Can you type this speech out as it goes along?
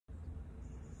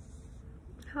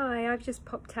Hi, I've just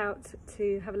popped out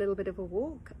to have a little bit of a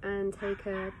walk and take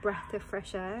a breath of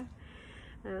fresh air,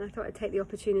 and I thought I'd take the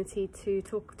opportunity to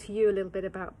talk to you a little bit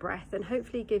about breath and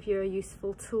hopefully give you a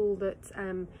useful tool that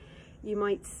you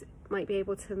might be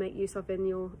able to make use of in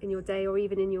your day or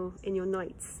even in your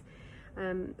nights.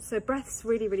 So breath's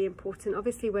really important.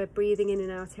 Obviously we're breathing in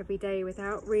and out every day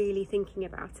without really thinking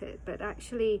about it, but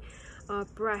actually our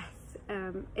breath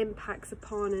impacts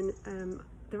upon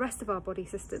the rest of our body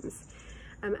systems.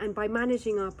 And by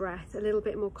managing our breath a little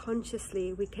bit more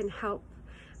consciously, we can help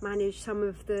manage some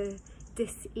of the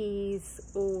dis-ease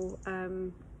or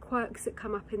quirks that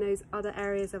come up in those other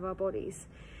areas of our bodies,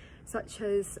 such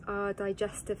as our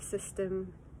digestive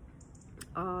system,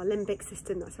 our limbic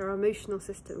system, that's our emotional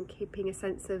system, keeping a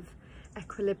sense of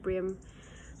equilibrium,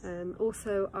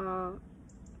 also our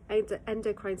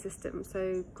endocrine system,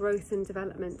 so growth and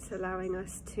development, allowing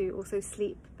us to also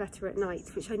sleep better at night,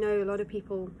 which I know a lot of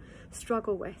people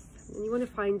struggle with. And you want to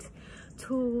find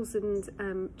tools and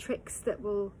tricks that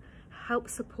will help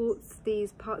support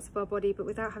these parts of our body, but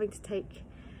without having to take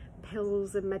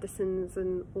pills and medicines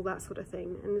and all that sort of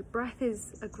thing. And breath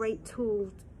is a great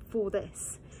tool for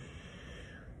this.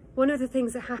 One of the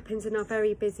things that happens in our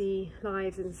very busy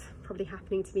lives, and it's probably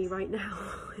happening to me right now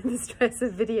in the stress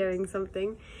of videoing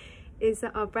something, is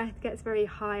that our breath gets very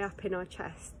high up in our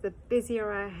chest. The busier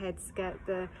our heads get,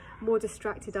 the more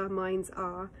distracted our minds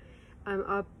are.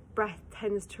 Our breath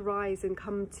tends to rise and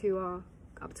come to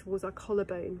up towards our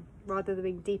collarbone rather than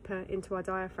being deeper into our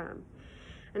diaphragm.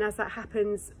 And as that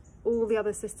happens, all the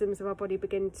other systems of our body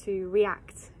begin to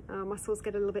react. Our muscles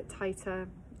get a little bit tighter,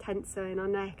 tenser in our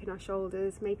neck and our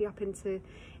shoulders, maybe up into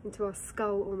our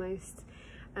skull almost.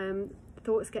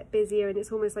 Thoughts get busier, and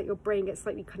it's almost like your brain gets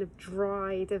slightly kind of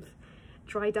dried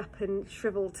up and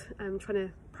shriveled, trying to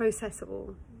process it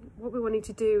all. What we're wanting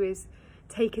to do is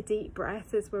take a deep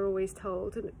breath, as we're always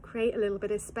told, and create a little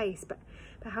bit of space. But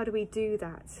how do we do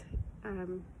that?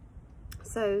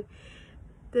 So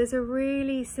there's a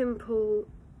really simple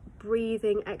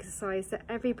breathing exercise that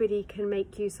everybody can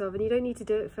make use of, and you don't need to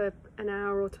do it for an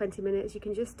hour or 20 minutes. You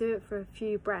can just do it for a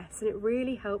few breaths, and it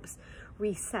really helps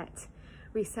reset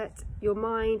your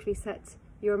mind, reset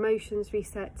your emotions,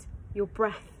 reset your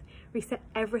breath, reset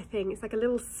everything. It's like a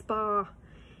little spa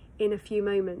in a few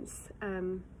moments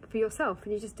for yourself,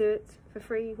 and you just do it for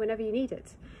free whenever you need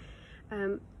it.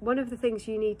 One of the things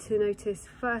you need to notice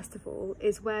first of all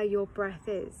is where your breath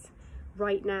is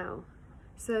right now.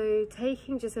 So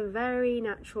taking just a very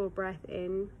natural breath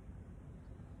in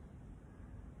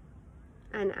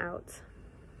and out.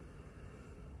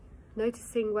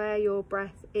 Noticing where your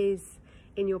breath is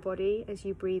in your body as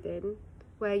you breathe in,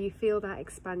 where you feel that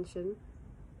expansion,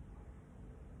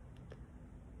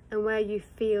 and where you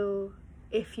feel,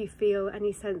 if you feel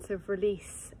any sense of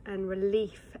release and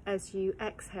relief as you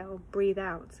exhale, breathe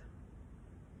out.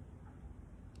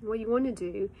 What you want to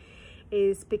do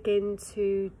is begin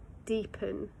to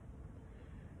deepen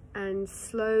and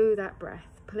slow that breath,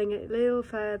 pulling it a little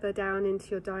further down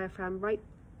into your diaphragm, right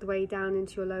the way down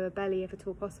into your lower belly if at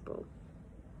all possible.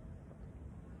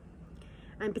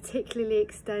 And particularly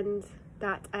extend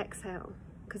that exhale,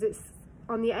 because it's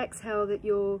on the exhale that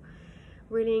you're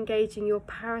really engaging your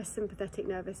parasympathetic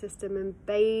nervous system and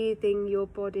bathing your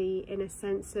body in a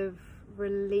sense of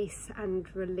release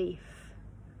and relief,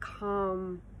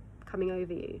 calm coming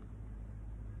over you.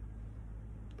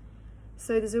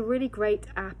 So there's a really great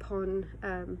app on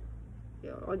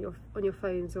your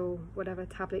phones or whatever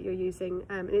tablet you're using,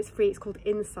 and it's free. It's called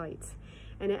Insight,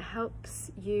 and it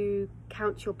helps you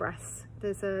count your breaths.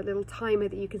 There's a little timer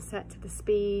that you can set to the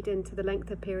speed and to the length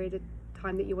of period of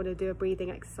time that you want to do a breathing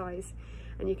exercise,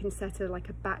 and you can set like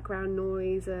a background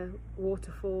noise, a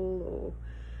waterfall,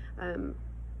 or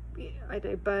I don't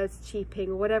know, birds cheeping,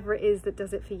 or whatever it is that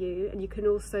does it for you. And you can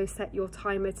also set your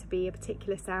timer to be a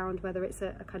particular sound, whether it's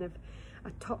a kind of a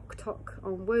tock tock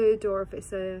on wood, or if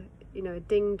it's a a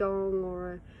ding dong,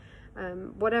 or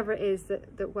whatever it is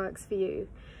that works for you.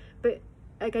 But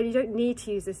again, you don't need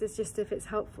to use this. It's just if it's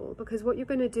helpful, because what you're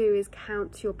going to do is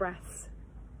count your breaths,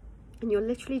 and you're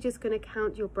literally just going to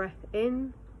count your breath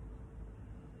in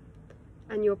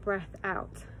and your breath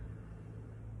out.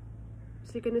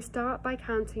 So you're going to start by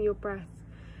counting your breath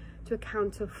to a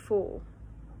count of 4,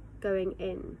 going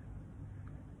in.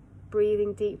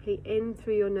 Breathing deeply in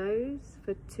through your nose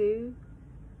for 2,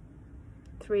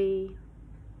 3,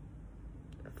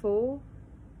 4.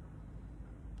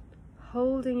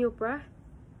 Holding your breath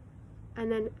and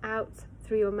then out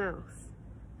through your mouth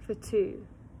for 2,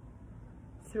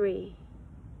 3,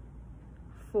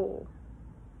 4.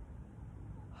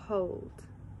 Hold.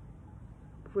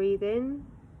 Breathe in.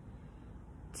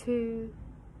 2,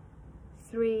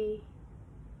 3,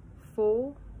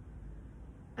 4,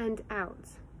 and out.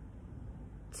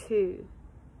 2,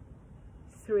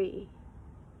 3,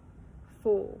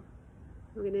 4.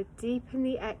 We're going to deepen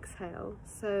the exhale,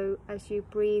 so as you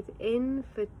breathe in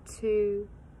for 2,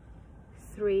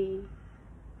 3,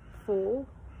 4,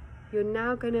 you're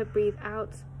now going to breathe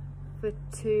out for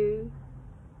 2,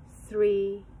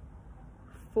 3,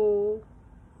 4,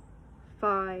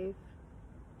 5,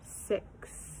 6.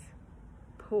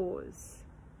 Pause.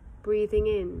 Breathing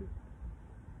in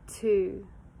 2,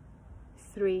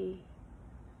 3,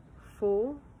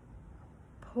 4.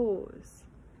 Pause.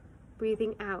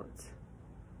 Breathing out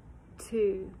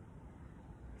 2,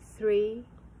 3,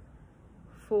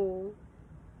 4,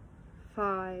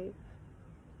 5,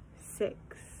 6.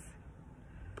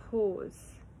 Pause.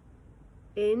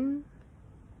 In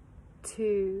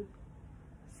 2,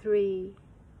 3,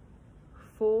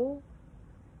 4.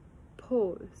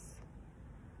 Pause.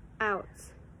 Out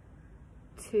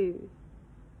 2,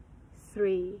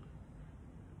 3,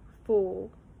 4,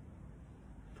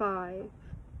 5,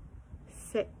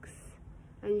 6.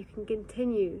 And you can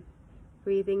continue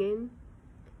breathing in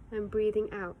and breathing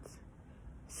out,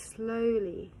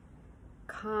 slowly,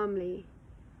 calmly,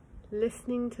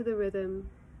 listening to the rhythm,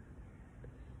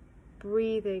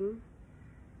 breathing,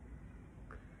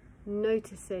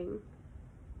 noticing,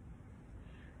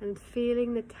 and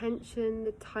feeling the tension,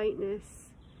 the tightness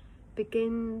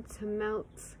begin to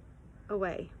melt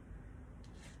away.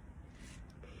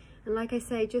 And like I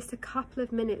say, just a couple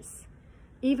of minutes,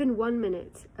 even 1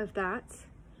 minute of that,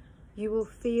 you will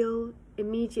feel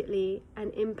immediately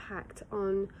an impact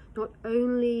on not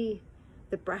only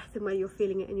the breath and where you're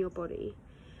feeling it in your body,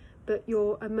 but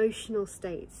your emotional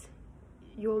state,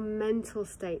 your mental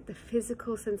state, the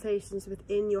physical sensations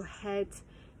within your head,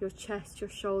 your chest, your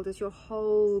shoulders, your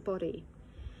whole body.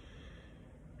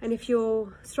 And if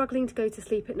you're struggling to go to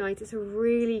sleep at night, it's a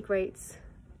really great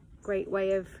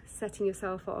way of setting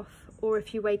yourself off. Or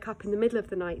if you wake up in the middle of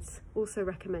the night, also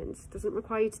recommend. Doesn't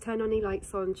require you to turn any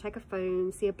lights on, check a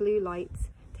phone, see a blue light,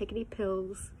 take any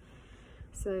pills.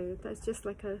 So that's just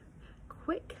like a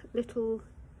quick little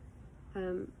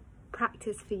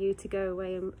practice for you to go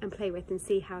away and play with and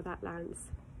see how that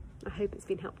lands. I hope it's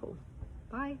been helpful.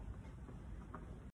 Bye.